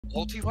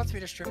Ulti wants me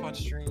to strip on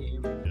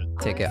stream.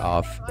 Take it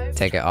off.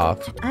 Take it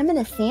off. I'm in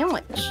a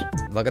sandwich.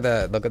 Look at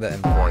the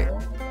employee.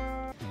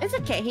 It's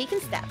okay, he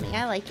can stab me.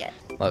 I like it.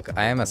 Look,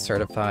 I am a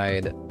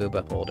certified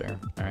booba holder.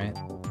 All right.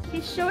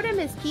 He showed him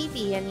his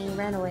PB and he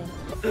ran away.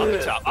 I'll be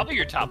top. I'll be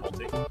your top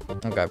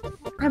ulti. Okay.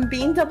 I'm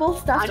being double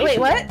stuffed. Wait,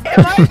 what?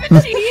 Am I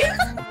the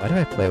cheese? Why do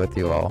I play with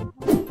you all?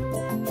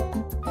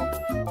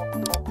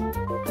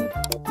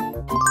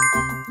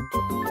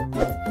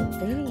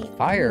 Lady.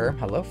 Fire.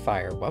 Hello,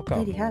 Fire. Welcome.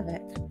 Lady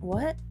Havoc.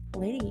 What?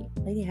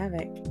 Lady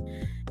Havoc.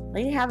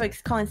 Lady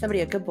Havoc's calling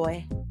somebody a good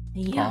boy.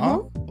 Yeah. Huh?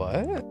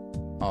 What?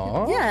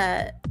 Oh.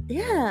 Yeah.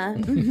 Yeah.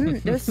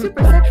 It was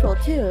super sexual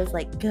too. It was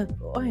like good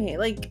boy.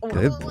 Like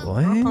Good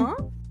boy?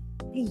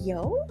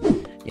 Yo.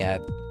 Yeah.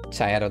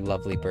 Chai had a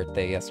lovely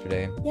birthday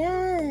yesterday.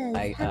 Yes.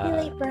 I, Happy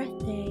late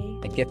birthday.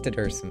 I gifted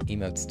her some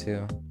emotes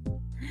too.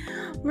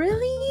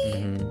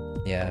 Really?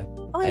 Yeah.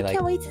 Oh, I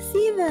can't wait to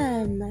see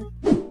them.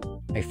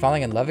 Are you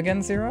falling in love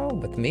again, Zero?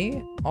 With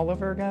me? All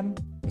over again?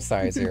 I'm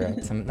sorry, Zero.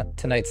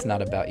 Tonight's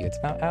not about you. It's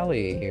about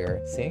Allie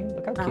here. See?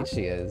 Look how cute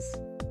she is.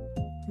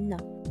 No.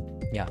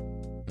 Yeah.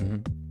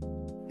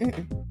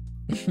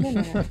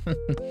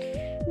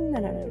 No.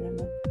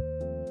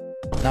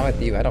 Not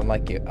with you. I don't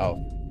like you. Oh,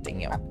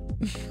 dang you.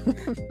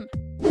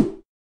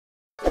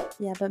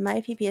 Yeah, but my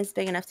PP is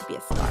big enough to be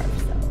a scarf,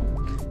 so.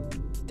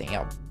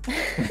 Damn.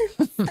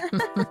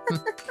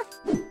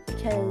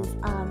 Because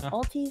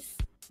Ulti's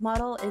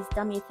model is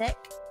dummy thick.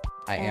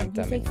 I am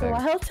dummy thick. It takes thick. a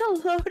while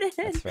to load it.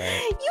 That's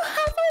right. You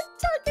have a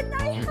duck and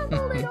I have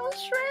a little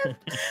shrimp.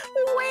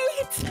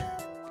 Wait.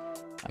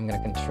 I'm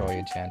gonna control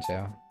you,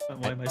 Chancho.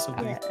 Why am I so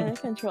big? Yeah, I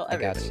control I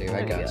got everything. you.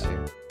 I got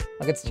you.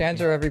 Look, it's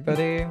Chancho,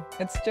 everybody.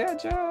 It's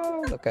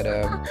Chancho. Look at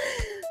him.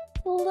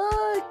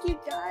 Look, you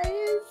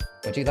guys.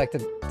 Would you like to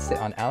sit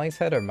on Allie's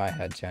head or my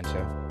head, Chancho?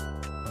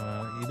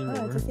 Either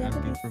Oh, or. does he have to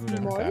I'm be good for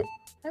whatever. small? Okay.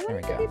 I There want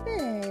we it to be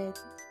big.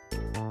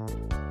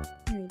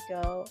 There we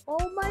go.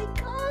 Oh my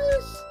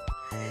gosh!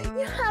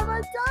 You have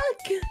a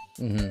duck!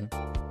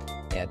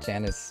 Yeah,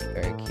 Jan is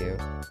very cute.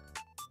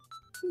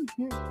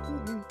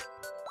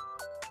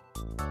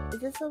 Is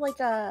this like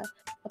a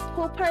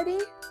pool party?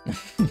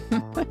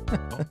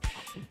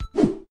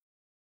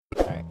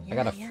 Alright, I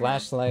got a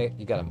flashlight,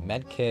 you got a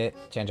med kit,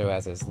 Janjo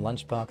has his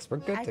lunchbox, we're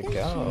good to go.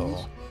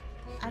 Change.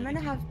 I'm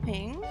gonna have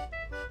ping.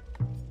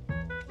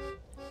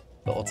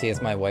 The ulti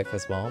is my wife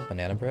as well,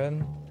 banana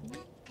bread.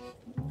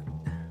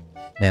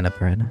 Banana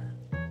bread.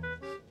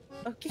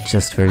 Okay.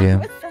 Just for you.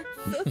 What's that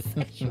so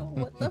sexual?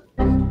 What the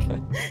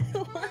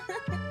fuck?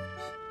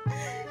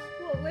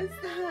 What was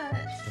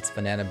that? It's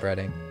banana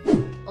breading.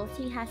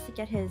 Ulti has to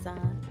get his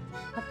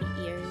puppy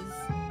ears.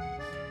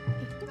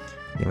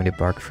 You want me to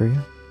bark for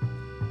you?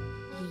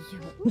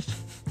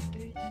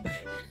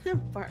 Yo.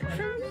 Bark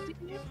for me?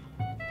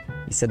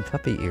 You said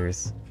puppy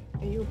ears.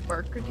 Are you a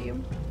bark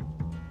redeem?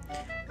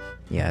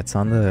 Yeah, it's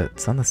on the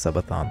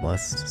subathon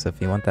list, so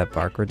if you want that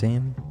bark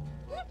redeem,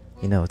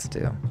 you know what to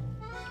do.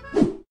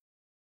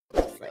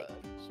 Just like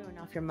showing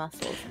off your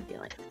muscles and be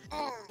like,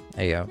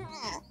 Hey yo.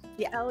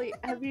 Yeah, Allie,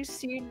 have you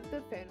seen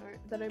the fan art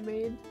that I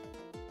made?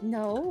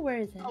 no, where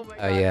is it? Oh my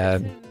Oh god. yeah,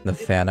 it's in- the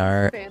it's fan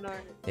art. Fan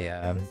art.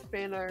 Yeah, This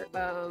fan art,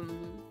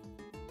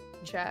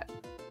 chat.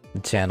 the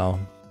channel.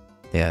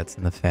 Yeah, it's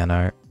in the fan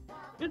art.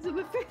 It's in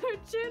the fan art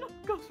channel.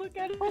 Go look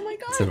at it. Oh my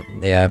god!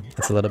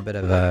 It's a little bit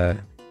of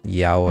a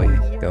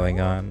yaoi going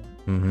on.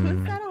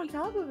 Who's that on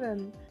top of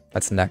him?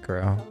 That's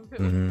Necro.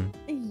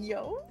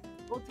 Yo?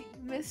 Well, you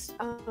missed,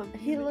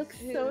 He you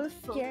looks missed so his-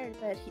 scared,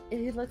 but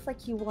he looks like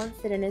he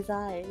wants it in his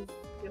eyes.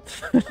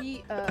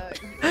 He,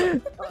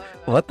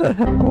 What the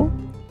hell?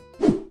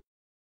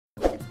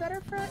 It's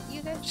better for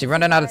you guys. She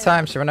running out of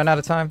time. She running out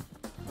of time.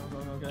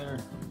 Go get her.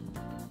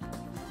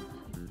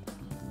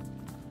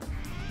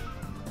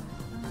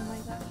 Oh my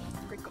gosh.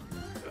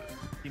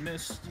 He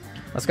missed.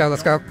 Let's go.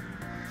 Let's go.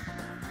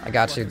 I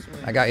got you.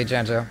 I got you,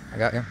 Janjo. I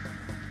got you.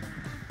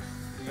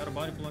 We got a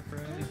body block for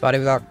Allie. Body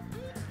block.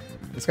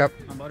 Let's go.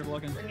 I'm body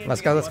blocking.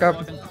 Let's go. Let's go.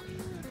 Body blocking.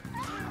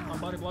 I'm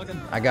body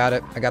blocking. I got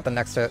it. I got the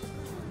next hit.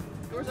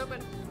 Doors open.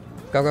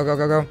 Go, go, go,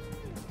 go, go.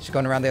 She's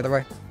going around the other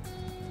way.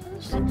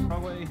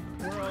 Wrong way.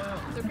 We're all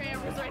out. Their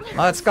cameras right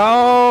now. Let's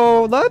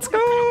go. Let's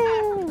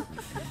go.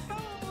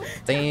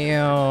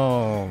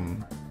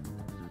 Damn.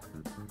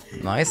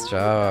 Nice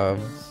job.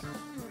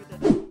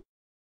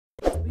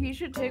 He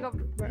should take off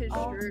his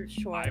shirt.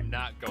 Sure. I'm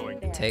not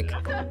going to.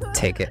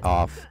 Take it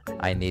off.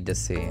 I need to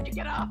see. Take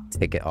it off.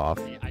 Take it off.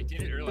 I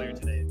did it earlier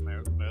today. My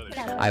other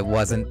show. I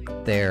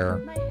wasn't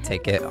there.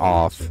 Take it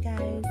off.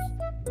 Guys.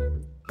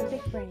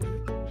 Big brain.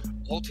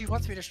 Ulti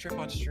wants me to strip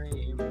on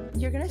stream.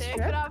 You're gonna Take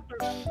strip? it off for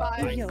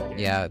 5 Yo.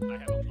 Yeah. I have a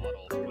model.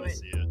 You want to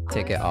see it?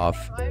 Take it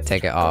off.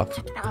 Take it off.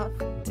 Check it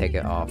out. Take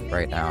it off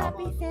right now.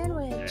 Happy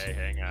sandwich. Hey,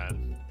 hang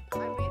on. I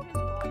made his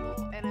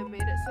model and I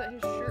made it so that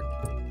his shirt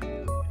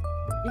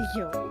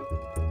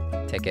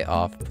Yo. Take it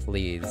off,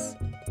 please.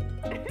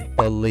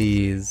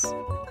 Please.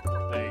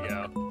 There you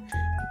go.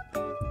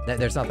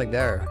 There's nothing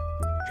there.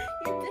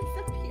 You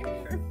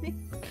disappeared from me.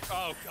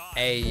 Oh god.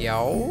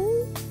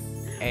 Ayo.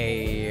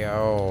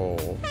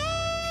 Ayo.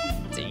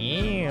 Damn.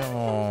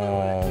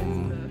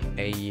 Damn.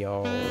 Hey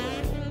yo.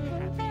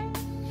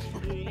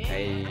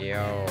 Hey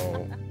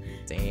yo.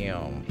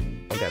 Damn.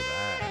 Look at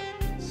that.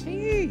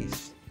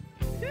 Sheesh.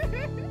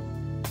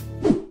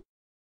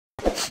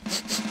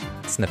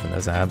 Sniffing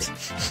those abs.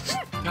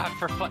 God,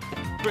 for fun.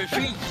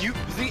 Between you,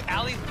 the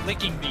alley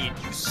licking me and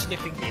you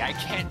sniffing me, I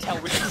can't tell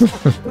which is.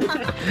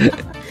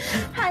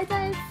 Hi,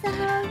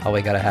 Dyson. All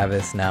we gotta have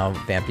is now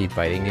Vampy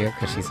biting you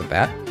because she's a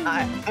bat.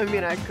 I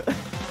mean, I could.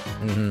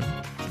 Mm-hmm.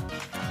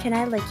 Can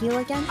I lick you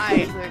again?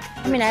 I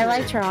mean, I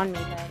liked her on me,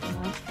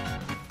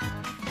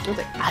 but you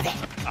know.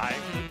 I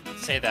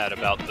say that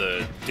about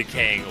the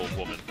decaying old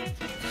woman.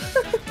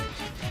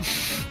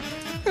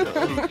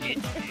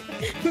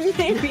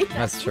 Maybe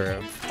That's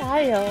true.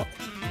 style.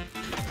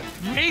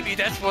 Maybe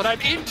that's what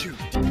I'm into.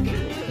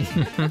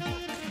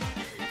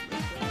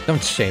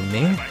 Don't shame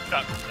me. My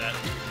God, that.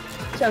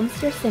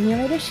 Jumpster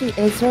Simulator, she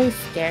is very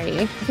scary.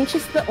 I think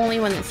she's the only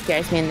one that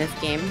scares me in this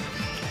game.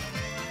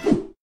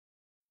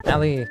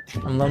 Allie,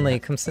 I'm lonely.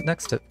 Come stand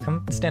next to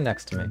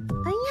me.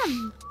 I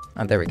am.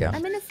 Oh, there we go.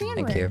 I'm in a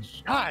sandwich. Thank you.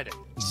 God,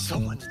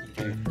 someone.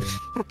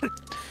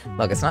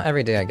 Look, it's not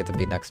every day I get to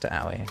be next to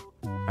Allie.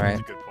 Alright?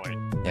 That's a good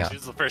point. Yeah.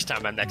 This is the first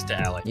time I'm next to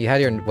Allie. You had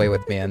your way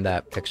with me in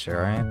that picture,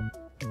 alright?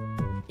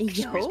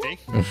 Excuse Yo. me?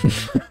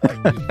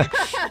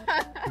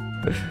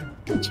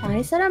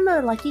 Chai said I'm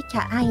a lucky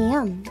cat. I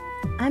am.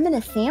 I'm in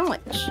a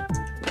sandwich.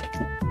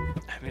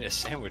 I'm in a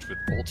sandwich with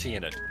Bolty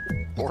and a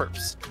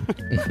corpse.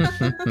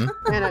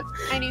 And a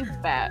tiny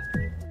bat.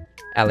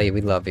 Allie,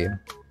 we love you.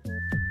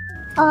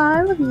 Oh,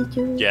 I love you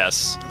too.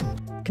 Yes.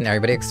 Can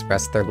everybody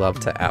express their love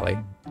to Allie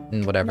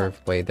in whatever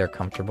way they're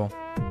comfortable?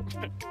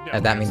 No,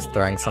 If that means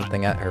throwing absolutely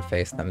something at her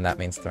face, then that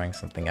means throwing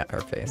something at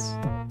her face.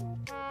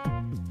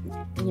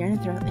 You're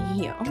gonna throw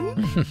yo.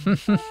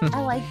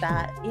 I like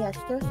that. Yes,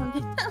 throw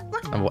something.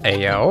 Oh,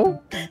 ayo?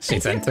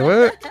 She's into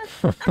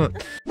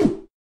it?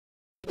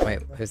 Wait,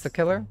 who's the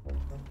killer?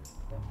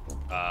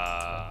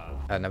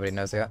 Nobody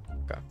knows yet?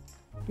 Okay.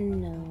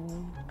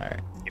 No. Alright.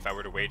 If I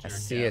were to wager, I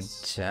see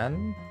yes. a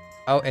Jen?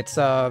 Oh, it's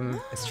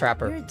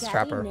Trapper. Your It's daddy,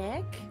 Trapper.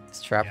 Nick?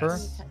 It's Trapper?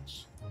 Yes. Let me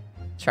touch.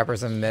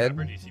 Trapper's in mid?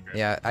 Trapper DC Bear.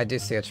 Yeah, I do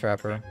see a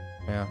Trapper.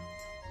 Yeah.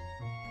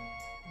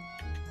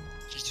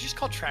 Did you just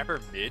call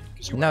Trapper mid?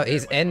 'Cause you No, were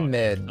he's very in much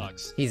mid.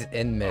 sucks. He's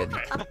in mid.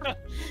 Okay.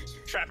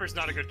 Trapper's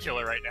not a good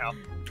killer right now.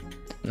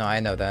 No, I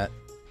know that.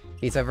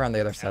 He's over on the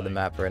other side of the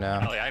map right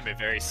now. Ellie, I'm a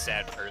very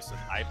sad person.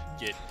 I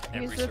get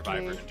every He's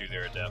survivor okay. to do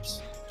their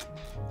adepts.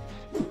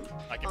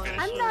 I can finish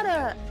I'm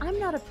it.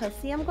 not a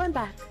pussy. I'm going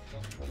back.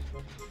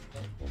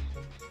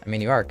 I mean,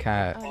 you are a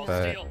cat, All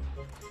but... steel.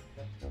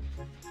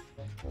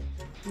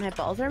 My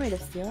balls are made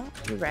of steel.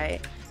 You're right.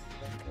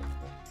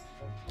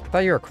 I thought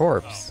you were a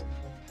corpse.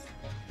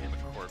 I'm a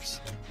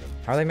corpse.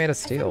 How are they made of I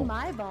said steel?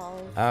 my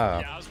balls. Oh.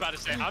 Yeah, I was about to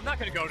say, I'm not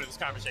going to go into this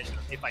conversation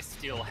if I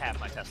still have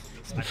my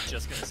testicles. I'm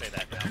just going to say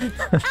that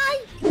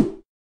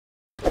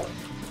now.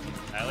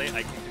 Ellie,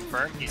 I can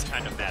confirm he's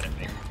kind of mad at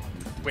me.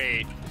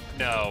 Wait,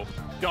 no.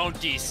 Don't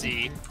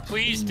DC.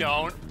 Please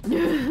don't.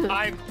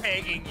 I'm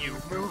begging you.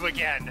 Move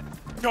again.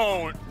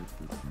 Don't.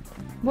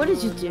 What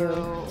did you do?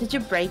 No. Did you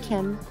break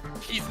him?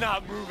 He's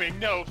not moving.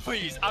 No,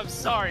 please. I'm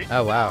sorry.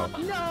 Oh, wow.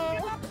 No.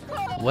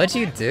 What'd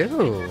you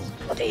do?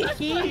 He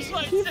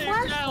Flashlight saved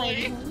flashlighted Allie.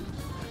 him.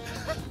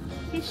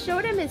 He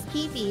showed him his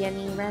peepee and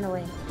he ran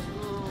away.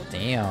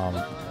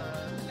 Damn.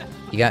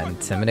 You got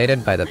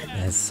intimidated by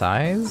his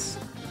size?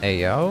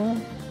 Ayo?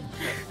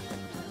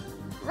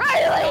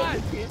 Riley!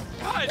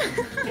 God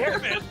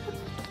damn it.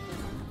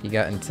 You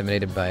got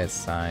intimidated by his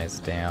size,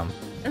 damn.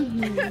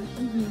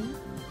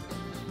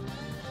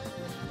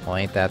 Well,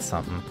 ain't that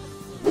something?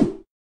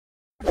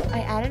 I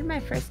added my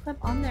first clip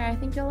on there. I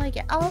think you'll like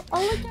it. I'll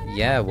look at it.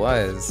 Yeah, it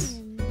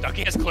was.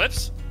 Ducky has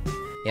clips?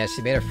 Yeah,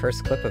 she made her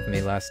first clip of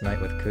me last night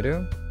with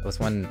Kudu. It was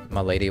when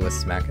my lady was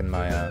smacking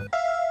my,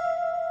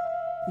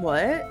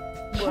 What?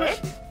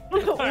 What? I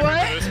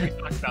remember this. We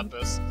talked about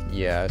this.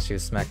 Yeah, she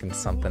was smacking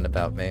something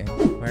about me.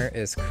 Where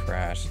is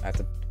Crash? I have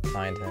to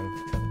find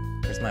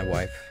him. Where's my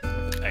wife?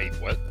 Hey,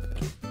 what?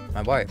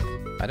 My wife.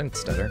 I didn't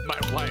stutter. My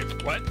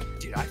wife. What?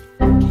 Did I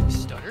fucking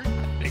stutter?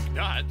 Think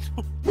not.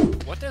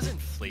 What does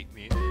inflate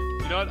mean?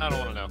 You know what? I don't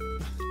want to know.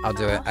 I'll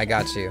do it. I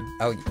got you.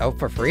 Oh,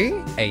 for free?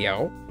 Hey,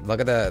 yo.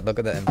 Look at the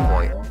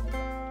inflate.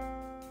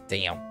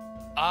 Damn.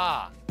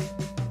 Ah.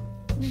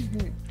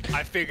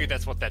 I figured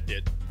that's what that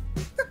did.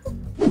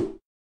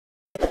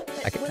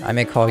 I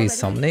may call you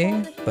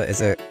Somni, but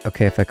is it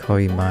okay if I call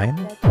you mine?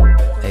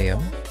 Hey, yo.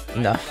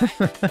 No.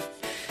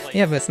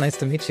 Yeah, but it's nice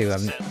to meet you.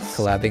 I'm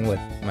collabing with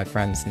my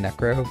friends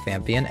Necro,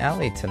 Vampy, and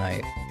Allie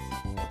tonight.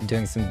 I'm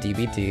doing some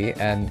DBD,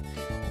 and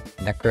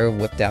Necro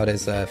whipped out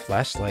his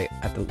flashlight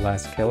at the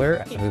last killer,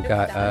 who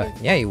got,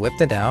 yeah, he whipped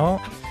it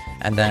out,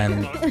 and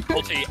then...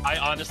 Colty, I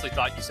honestly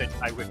thought you said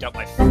I whipped out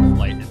my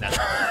light, and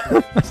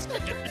that's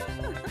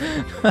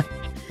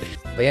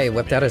But yeah, he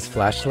whipped out his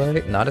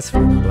flashlight, not his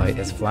light,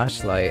 his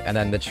flashlight, and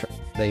then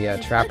the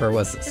trapper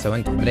was so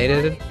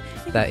intimidated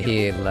that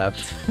he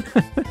left.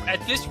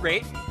 At this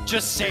rate,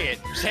 just say it.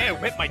 Say I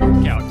whipped my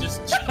dick out.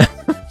 Just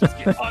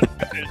get on.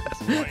 it at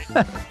this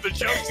point. The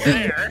joke's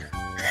there.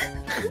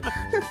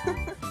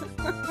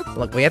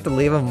 Look, we have to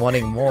leave him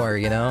wanting more,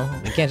 you know?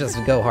 We can't just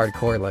go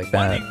hardcore like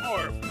that. Wanting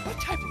more. What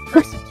type of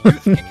person do you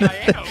think I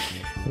am?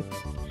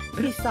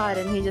 He saw it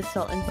and he just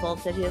felt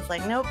insulted. He was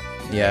like, nope.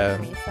 Yeah.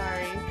 Me,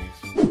 sorry.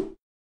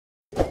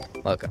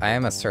 Look, I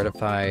am a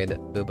certified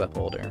booba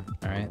holder,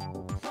 alright?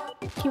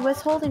 He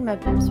was holding my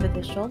boobs with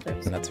his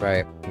shoulders. And that's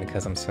right,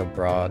 because I'm so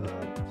broad.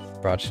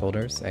 Broad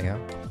shoulders, yeah.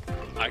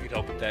 I could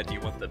help with that. Do you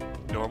want the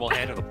normal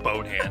hand or the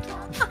bone hand?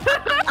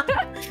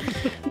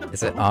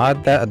 Is it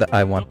odd that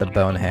I want the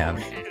bone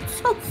hand?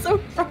 Sounds so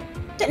wrong.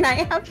 Can I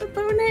have the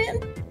bone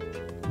hand?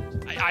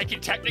 I can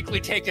technically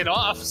take it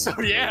off, so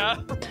yeah.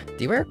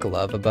 Do you wear a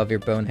glove above your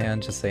bone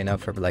hand, just so you know,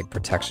 for like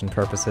protection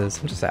purposes?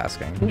 I'm just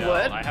asking. No,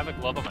 What? I have a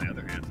glove on my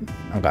other hand.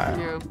 Okay.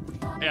 Yeah.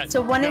 Yeah,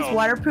 So one is no.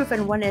 waterproof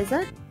and one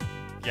isn't?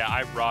 Yeah,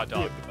 I raw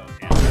dog the bone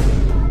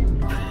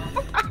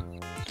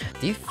hand.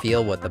 Do you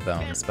feel with the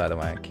bones, by the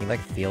way? Can you like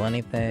feel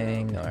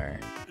anything, or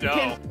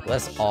No.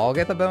 let's all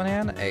get the bone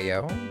hand?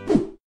 Ayo.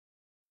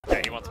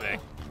 Yeah, he wants me.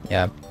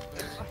 Yeah.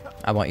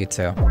 I want you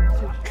too.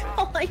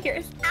 All I hear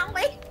is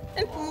Allie.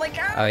 And I'm like,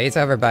 Oh, he's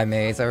over by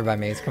me. He's over by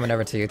me. He's coming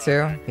over to you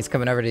too. He's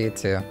coming over to you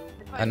too.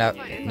 Oh no,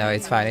 no,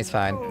 he's fine. He's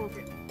fine. Oh,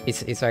 okay.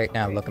 He's right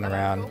now looking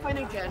around. Go find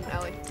again,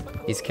 Allie.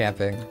 He's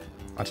camping.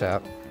 Watch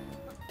out.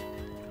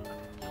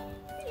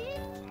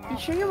 you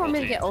sure you want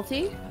me to get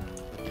ulti?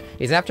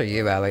 He's after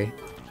you, Allie.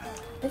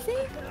 Is he?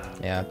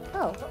 Yeah.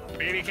 Oh.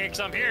 Baby cakes,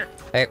 I'm here.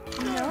 Hey.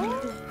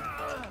 No?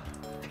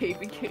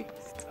 Baby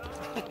cakes.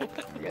 I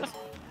guess.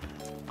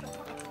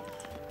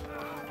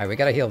 Alright, we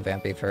gotta heal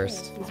Vampy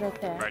first. He's right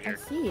there. Right I here.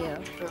 see you.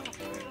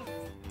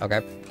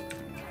 Okay.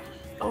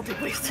 Oh,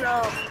 please.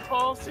 No.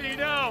 Oh, see,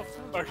 no.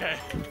 Okay.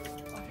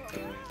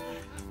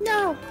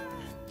 No!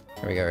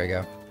 Here we go, here we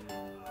go.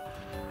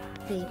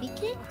 Baby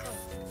kicks?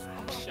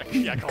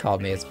 Yeah,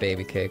 Called me his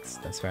baby cakes.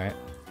 That's right.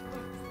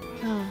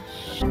 Oh,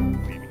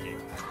 baby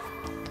cakes.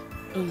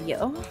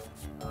 yo.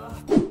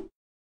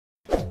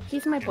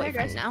 He's my Hey,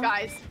 boyfriend guys. now.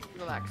 Guys,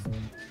 relax.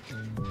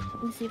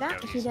 You see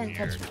that? No, He he's didn't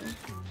touch weird. me.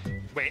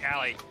 Wait,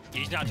 Allie,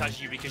 he's not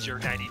touching you because you're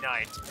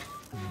 99.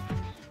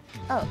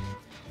 Oh.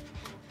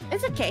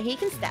 It's okay, he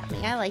can stab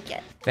me. I like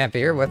it. Vampy,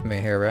 you're with me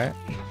here, right?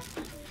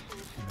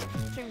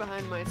 Pushing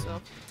behind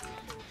myself.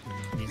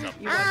 He's up.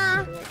 You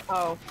Ah. guys-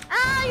 Oh.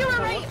 Ah, you were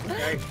Oh, right!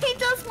 sorry. He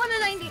does want a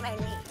 99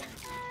 me.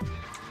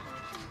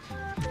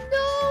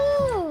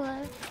 No!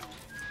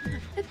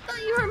 I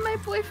thought you were my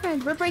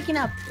boyfriend. We're breaking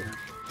up.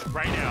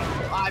 Right now.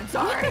 I'm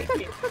sorry.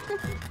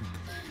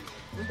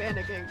 I'm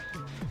panicking.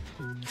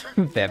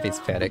 Vampy's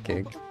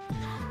panicking.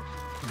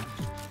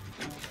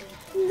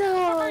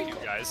 No! You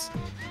guys.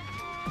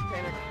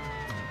 Panic.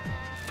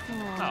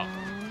 Aw.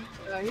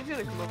 He's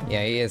gonna come over.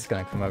 Yeah, he is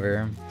gonna come over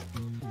here.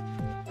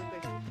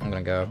 I'm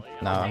gonna go.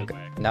 No,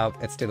 no,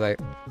 it's too late.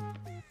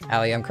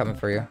 Allie, I'm coming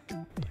for you.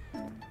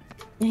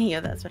 Yeah,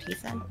 that's what he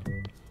said.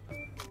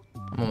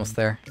 I'm almost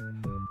there.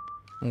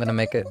 I'm gonna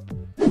make it.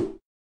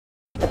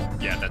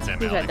 Yeah, that's him,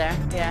 He's Allie. right there.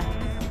 Yeah.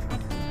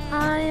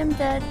 I am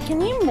dead.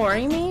 Can you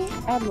mori me?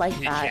 I'd like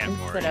He that can't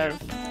instead mori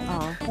of.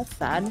 Oh, that's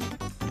sad.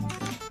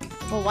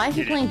 Well, why is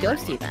he He playing didn't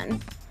Ghosty then?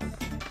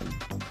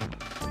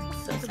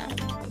 So sad.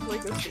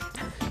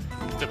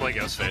 To play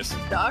Ghostface.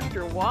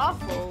 Dr.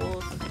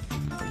 Waffles.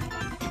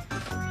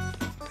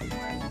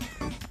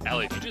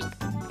 Allie, if you just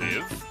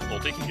live,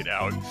 Ulti can get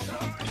out.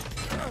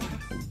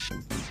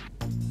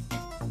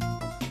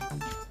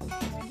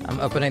 I'm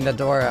opening the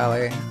door,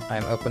 Allie.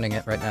 I'm opening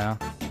it right now.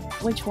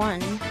 Which one?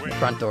 The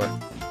front door.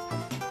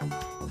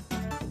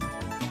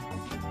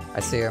 I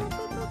see you.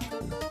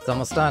 It's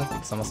almost done.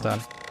 It's almost done.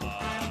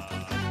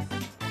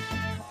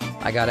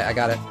 I got it. I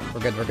got it. We're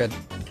good. We're good.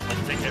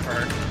 Let's take it for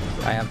her.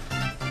 I am.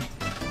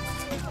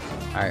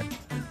 Alright.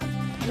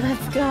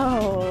 Let's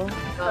go.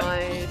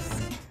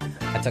 Nice.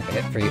 I took a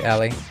hit for you,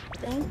 Allie.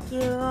 Thank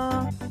you.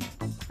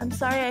 I'm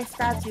sorry I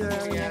stabbed you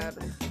earlier. Yeah,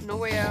 no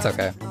way out. It's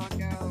okay.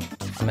 Knockout.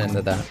 I'm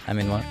into that. I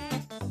mean, what?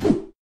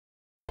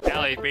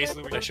 Allie,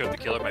 basically when I showed the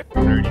killer my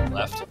 30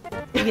 left.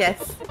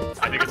 Yes.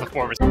 I think it's a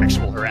form of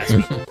sexual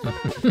harassment. Hold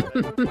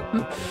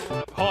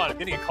on, I'm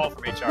getting a call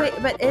from HR. Wait,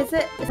 but is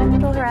it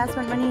sexual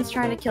harassment when he's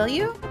trying to kill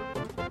you?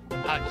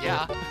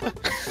 Yeah.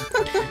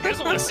 You guys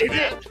want to see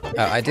that? Oh,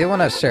 I do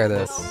want to share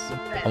this.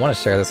 I want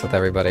to share this with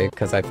everybody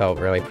because I felt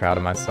really proud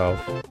of myself.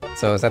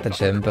 So I was at the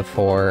gym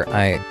before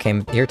I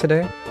came here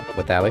today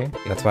with Allie.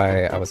 That's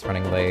why I was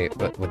running late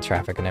with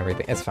traffic and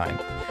everything. It's fine.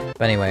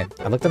 But anyway,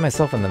 I looked at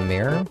myself in the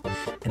mirror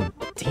and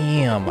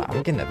damn,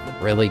 I'm getting a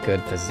really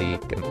good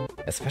physique, and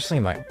especially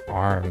my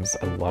arms.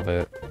 I love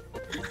it.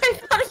 I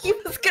thought he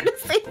was gonna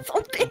say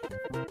something.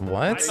 I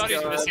What? thought he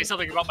was going to say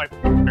something about my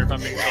if I'm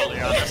being totally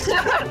honest.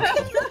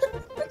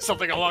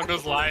 Something along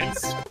those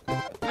lines.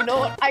 You know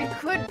what? I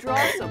could draw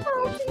some.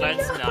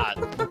 Let's not.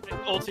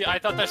 Ulti, I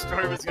thought that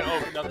story was going to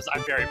open up as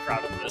I'm very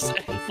proud of this.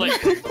 It's like,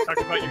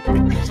 talking about you.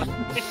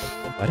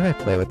 Why do I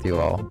play with you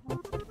all?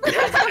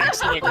 That's an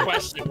excellent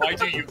question. Why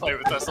do you play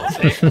with us,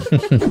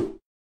 Ulti?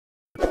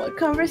 What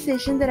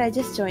conversation did I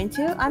just join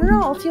to? I don't know.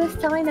 Ulti was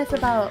telling us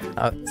about.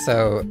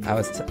 So I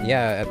was, at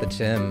the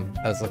gym.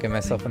 I was looking at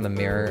myself in the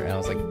mirror and I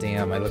was like,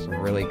 damn, I look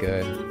really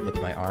good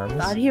with my arms.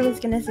 Thought he was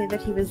gonna say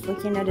that he was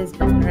looking at his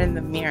brother in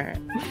the mirror.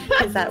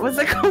 Because that was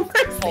a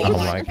conversation. Oh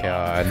my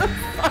god.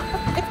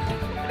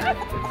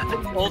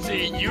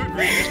 Ulti, you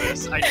agree to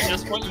this. I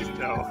just want you to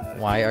know.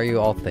 Why are you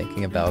all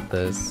thinking about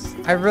this?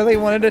 I really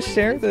wanted to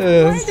share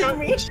this.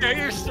 Share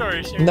your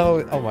story.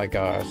 No, oh my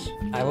gosh.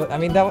 I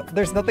mean,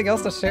 there's nothing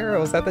else to share. I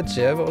was at the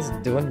gym, I was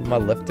doing my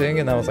lifting,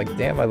 and I was like,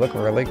 damn, I look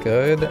really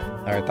good.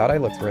 Or I thought I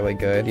looked really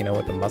good, you know,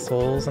 with the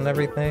muscles and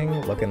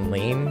everything, looking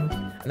lean.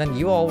 And then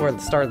you all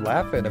started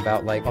laughing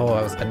about like, oh,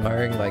 I was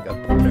admiring like a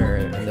boner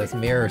in this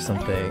mirror or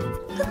something.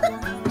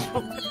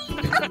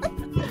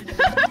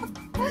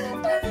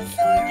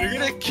 You're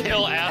gonna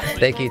kill athletes.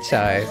 Thank you,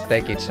 Chai.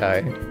 Thank you,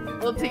 Chai.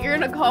 Well, you're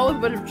in a call with a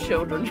bunch of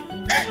children.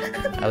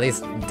 At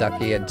least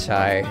Ducky and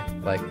Chai,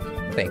 like,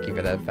 thank you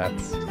for that,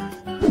 Fats.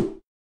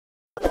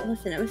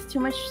 Listen, it was too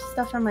much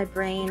stuff on my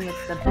brain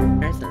with the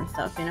burners and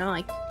stuff, you know?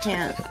 Like,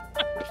 can't.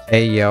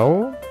 Hey,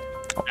 yo.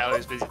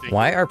 Allie's busy thinking.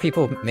 Why are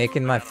people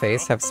making my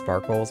face have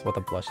sparkles with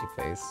a blushy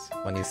face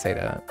when you say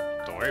that?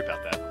 Don't worry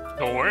about that.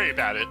 Don't worry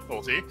about it,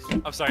 Ulti.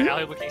 I'm sorry,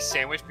 Allie looking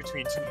sandwiched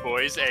between two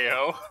boys,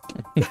 AO.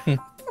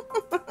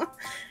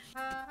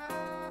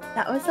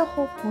 That was the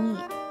whole point.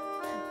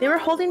 They were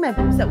holding my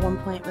boobs at one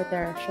point with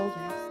their shoulders.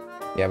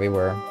 Yeah, we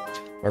were.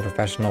 We're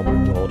professional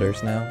boob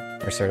holders now.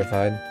 We're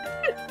certified.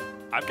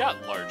 I've got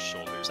large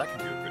shoulders. I can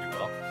do it pretty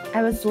well.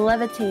 I was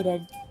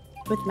levitated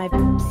with my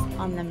boobs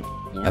on them.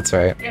 You know? That's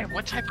right. Man,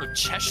 what type of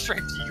chest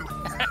strength do you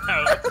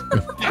have?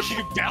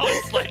 You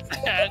balance like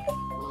that.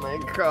 Oh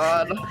my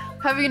god.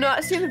 Have you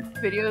not seen the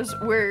videos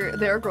where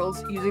there are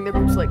girls using their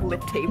boobs to like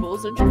lift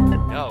tables and shit?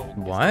 No.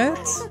 What?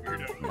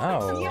 Weirdo.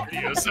 No.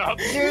 Videos up.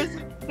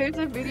 There's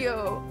a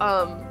video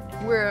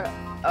where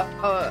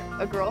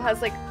a girl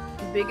has like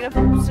big enough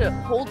boobs to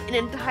hold an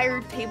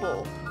entire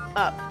table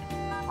up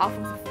off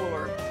of the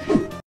floor.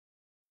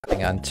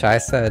 Hang on. Chai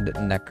said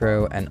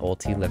Necro and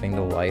Ulti living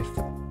the life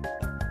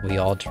we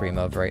all dream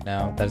of right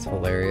now. That is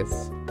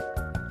hilarious.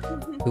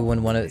 Who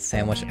wouldn't want to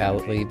sandwich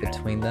Allie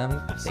between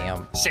them?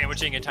 Damn.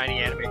 Sandwiching a tiny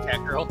anime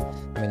cat girl.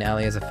 I mean,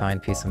 Allie is a fine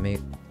piece of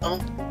meat.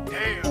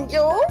 Damn.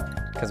 Yo?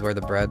 Because we're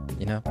the bread,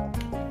 you know?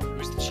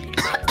 Who's the cheese?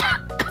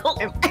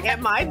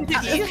 Am I the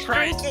Jesus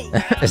Christ.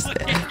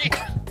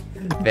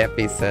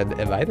 Vampy said,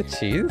 am I the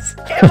cheese?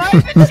 Am I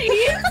the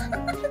cheese?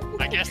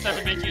 I guess that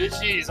would make you the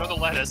cheese or the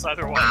lettuce,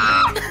 either one.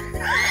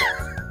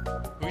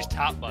 Who's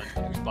top bun?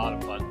 Who's bottom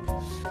bun?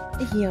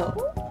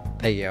 Yo?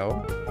 Hey,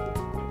 yo.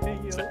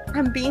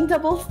 I'm being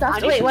double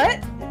stuffed. Wait,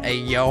 what? Hey,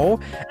 yo.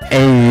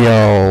 Hey,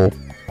 yo.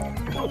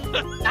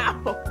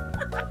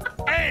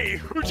 Ow. Hey,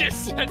 who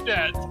just said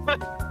that?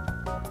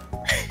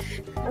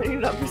 I do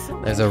not perceive.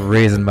 There's a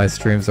reason my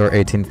streams are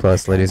 18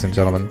 plus, ladies and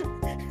gentlemen.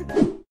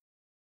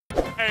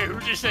 Hey, who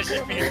just said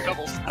she's being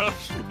double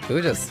stuffed?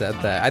 Who just said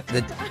that?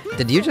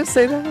 Did you just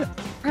say that?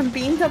 I'm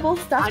being double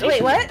stuffed.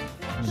 Wait, what?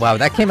 Wow,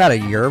 that came out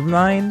of your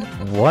mind?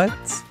 What?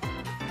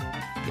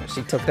 Yeah,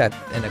 she took that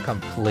in a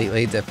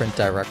completely different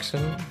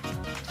direction.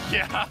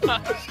 Yeah.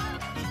 I'm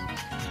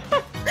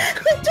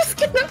just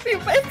gonna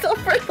mute myself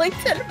for like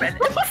 10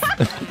 minutes.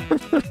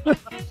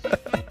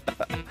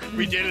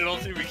 We did it,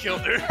 Ulti. We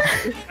killed her.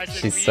 I said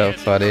She's we so as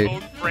in funny. her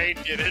own brain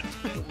did it.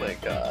 Oh my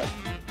god.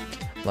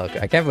 Look,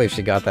 I can't believe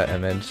she got that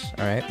image.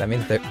 Alright, that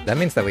means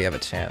that we have a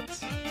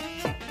chance.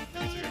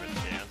 Means we have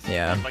a chance.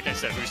 Yeah. Like I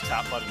said, who's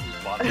top button,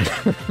 who's bottom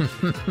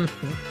button.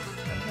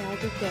 Okay, I'll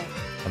be good.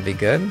 I'll be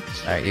good?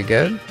 Alright, you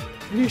good?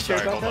 You sure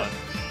Sorry, about hold that? on.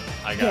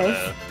 I gotta...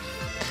 Yes.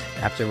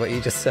 After what you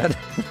just said?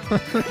 I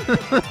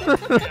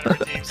gotta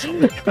redeem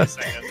something. Give me a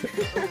second.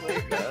 Oh my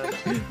god.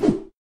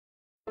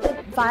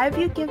 Vibe,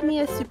 you give me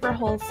a super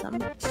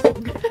wholesome.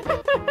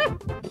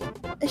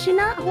 Is she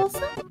not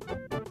wholesome?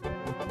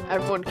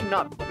 Everyone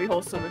cannot be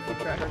wholesome if you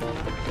try hard.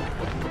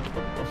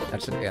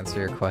 That should answer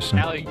your question.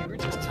 Allie, you were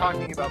just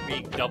talking about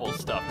being double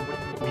stuffed.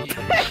 What do you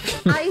mean?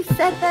 I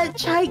said that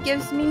chai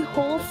gives me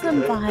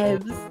wholesome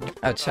vibes.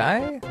 Oh,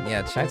 Chai?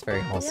 Yeah, Chai's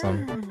very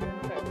wholesome.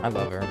 Yeah. I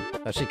love her.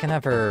 But she can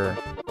have her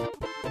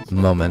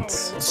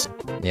moments.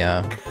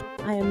 Yeah.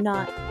 I am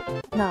not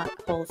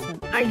wholesome.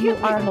 I You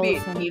can't are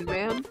wait to be a wholesome. teen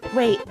man.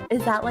 Wait,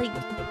 is that like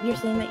you're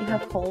saying that you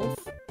have holes?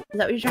 Is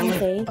that what you're trying to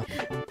say?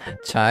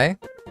 Chai?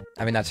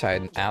 I mean, not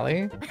Chai,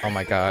 Allie? Oh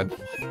my god.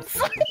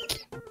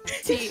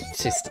 See,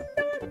 She's...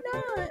 I'm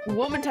not.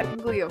 woman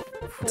technically of.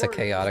 It's a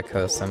chaotic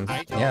wholesome.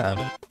 I don't Yeah.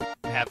 wanna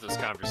have this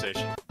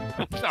conversation.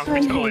 I'm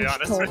Unhinged totally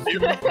honest with you.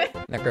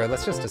 Necro,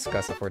 let's just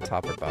discuss if we're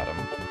top or bottom.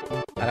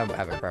 I don't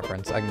have a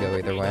preference. I can go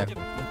either way.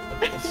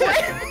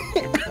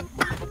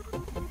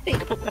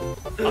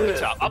 I'll be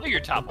top. I'll be your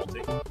top,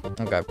 Ulti.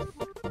 Okay.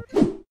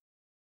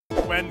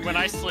 When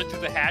I slid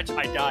through the hatch,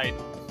 I died.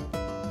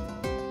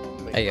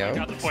 Hey, I yo.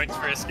 got the points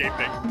for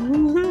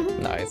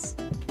escaping. Nice.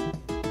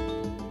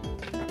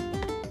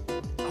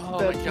 Oh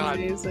That's my god.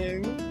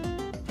 amazing.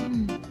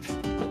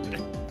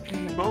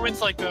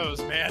 Moments like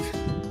those, man.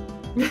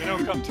 They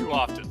don't come too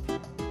often.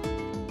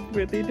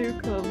 Really do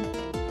come.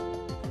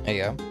 Hey,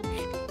 yo.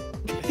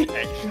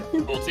 Hey,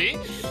 Multi.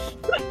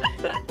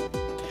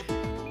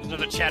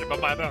 Another chat about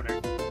my boner.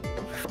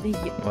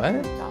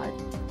 What? God.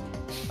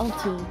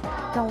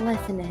 Ulti, don't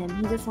listen to him.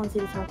 He just wants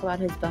you to talk about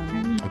his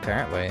boner.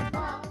 Apparently.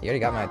 He already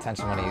got my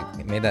attention when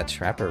he made that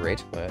trapper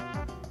rage quit.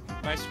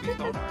 My sweet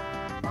boner.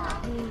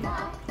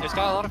 It's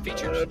got a lot of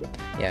features.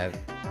 Yeah.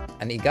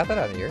 And he got that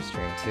on your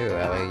stream too,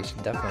 Ellie. You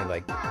should definitely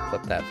like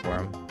clip that for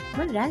him.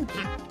 What did I do?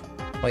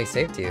 Well, he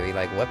saved you. He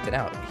like whipped it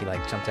out. He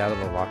like jumped out of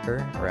the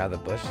locker or out of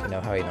the bush, you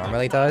know how he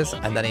normally does,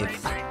 and then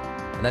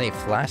he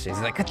flashes. He's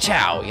like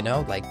ka-chow, you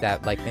know, like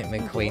that, like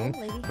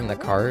McQueen from the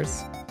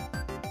Cars.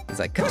 He's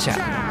like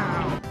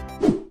ka-chow.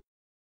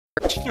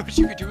 You know what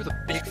you could do with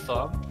a big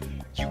thumb?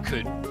 You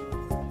could.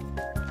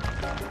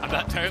 I'm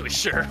not entirely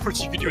sure what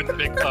you could do with a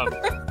big thumb.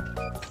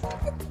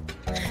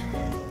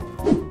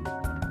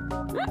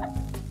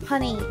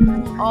 Honey,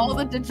 All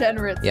the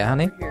degenerates. Yeah,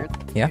 honey? are here.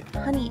 Yeah.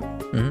 honey,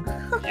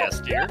 Yes,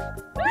 dear.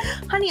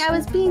 honey, I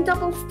was being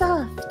double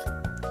stuffed.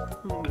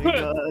 Oh my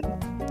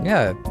god.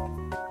 Yeah.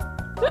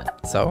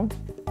 So?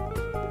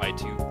 Am I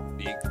too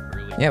big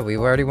early? Yeah, we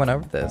already went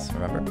over this,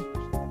 remember?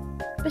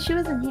 But she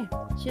wasn't here.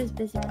 She was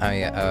busy. Oh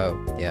yeah,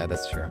 oh yeah,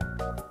 that's true.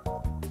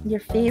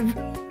 Your favorite.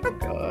 Oh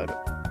god.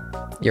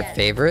 Your Yes.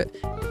 favorite?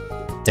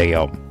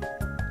 Damn.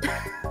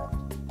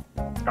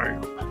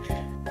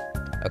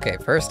 Okay,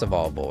 first of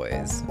all,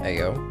 boys,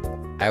 ayo,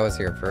 I was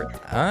here for.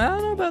 I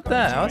don't know about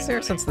that. I was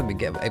here since the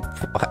beginning.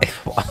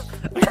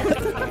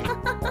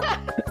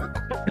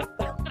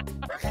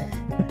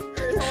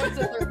 Someone's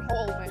in their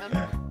hole,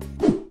 man.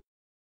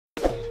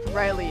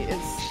 Riley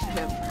is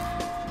him.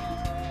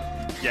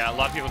 Yeah, a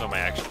lot of people know my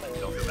actual name.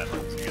 Don't feel bad for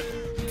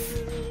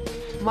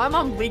it. My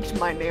mom leaked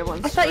my name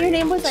on I thought your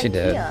name was She IKEA.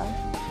 did.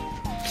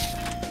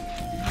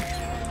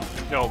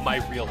 No, my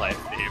real life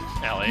name,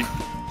 Allie.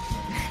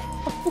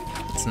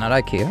 It's not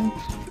IKEA.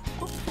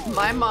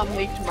 My mom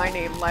leaked my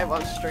name live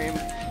on stream.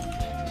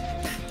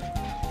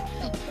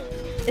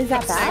 Is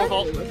that bad?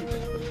 Well,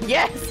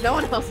 Yes, no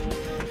one else.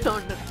 No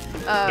one. no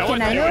Can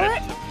one I knew know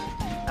it. it?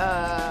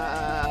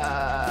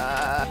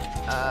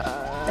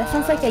 That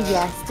sounds like a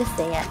yes. Just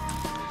say it.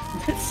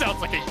 It sounds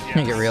like a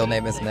yes. Your real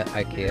name isn't it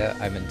IKEA?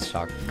 I'm in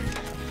shock.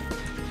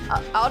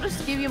 I'll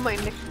just give you my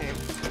nickname,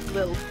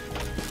 Lil.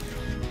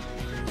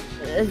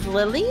 Is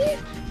Lily?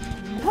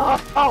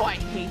 Oh, I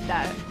hate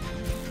that.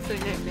 It's a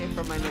nickname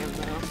for my name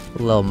now.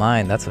 Lil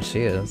mine, that's what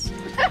she is.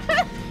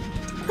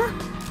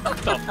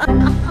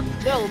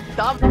 Lil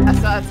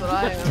dumbass, that's what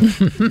I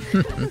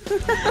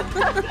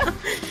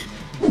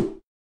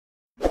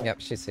am. Yep,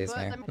 she sees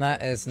me. But-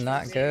 That is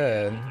not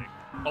good.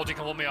 Ulti,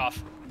 come hold me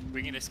off.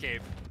 We can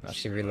escape. Oh,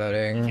 she You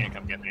reloading. can't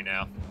come get me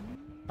now.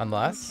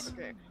 Unless?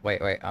 Okay,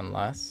 Wait,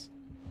 unless?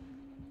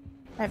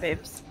 Hi,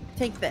 babes.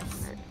 Take this.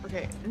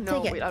 okay.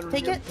 No, Take wait, I it. don't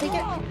Take know. it. Take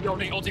it.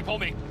 Ulti, pull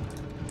me.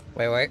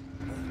 Wait.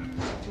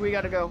 We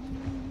gotta go.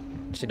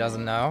 She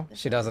doesn't know?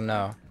 She doesn't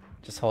know.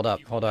 Just hold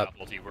up, hold up.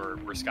 Ulti,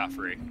 we're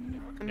scot-free.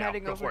 I'm Yeah,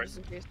 heading go over for it. just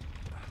in case.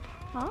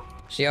 Huh?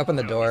 She opened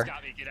the No, door. he's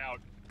got me. Get out.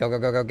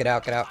 Go, get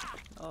out.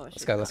 Oh,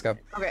 Let's go.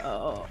 Okay.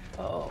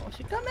 Oh,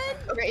 she coming?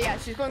 Okay, yeah,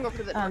 she's going over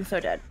to the. I'm so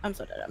dead. I'm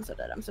dead. I'm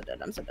dead.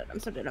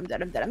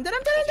 I'm dead.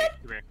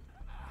 Come here.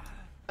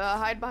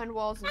 Hide behind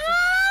walls and stuff.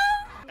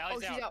 Oh,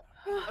 Allie's she's out.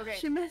 out. Okay,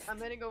 She missed. I'm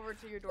heading over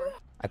to your door.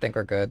 I think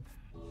we're good.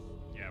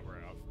 Yeah, we're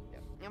out.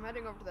 Yep. I'm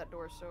heading over to that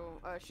door, so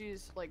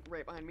she's like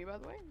right behind me, by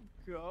the way.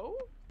 Go.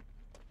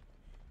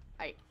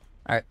 Hi.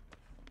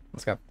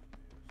 Let's go.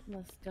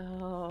 Let's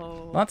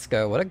go. Let's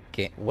go. What a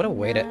game. What a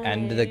way to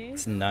end the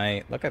Nice.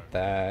 night. Look at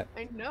that.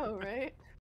 I know, right?